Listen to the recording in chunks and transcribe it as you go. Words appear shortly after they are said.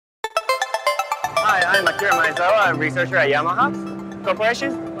Hi, I'm Akira Maezawa, a researcher at Yamaha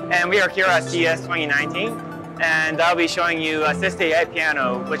Corporation, and we are here at CES 2019. And I'll be showing you Assisted AI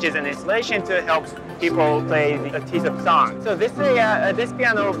Piano, which is an installation to help people play a piece of song. So this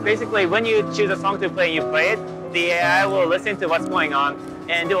piano, basically, when you choose a song to play and you play it, the AI will listen to what's going on,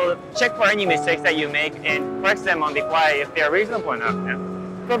 and it will check for any mistakes that you make and correct them on the fly if they're reasonable enough.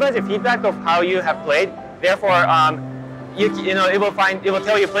 It provides a feedback of how you have played. Therefore, it will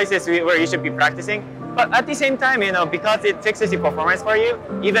tell you places where you should be practicing. But at the same time, because it fixes the performance for you,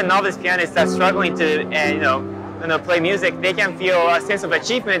 even novice pianists that are struggling to play music, they can feel a sense of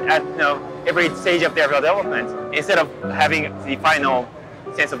achievement at every stage of their development instead of having the final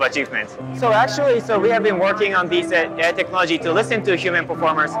sense of achievement. So we have been working on this AI technology to listen to human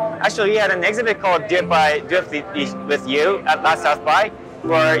performers. Actually, we had an exhibit called Do It with You at last South by,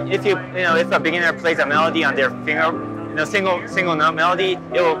 where if a beginner plays a melody on their finger, single note melody,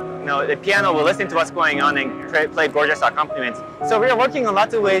 the piano will listen to what's going on and play gorgeous accompaniments. So we are working on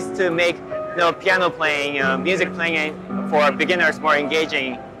lots of ways to make piano playing, music playing for beginners more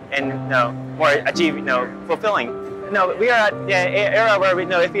engaging and more fulfilling. We are at the era where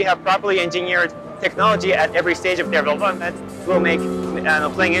if we have properly engineered technology at every stage of their development, will make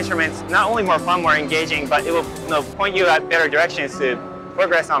playing instruments not only more fun, more engaging, but it will point you at better directions to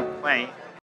progress on playing.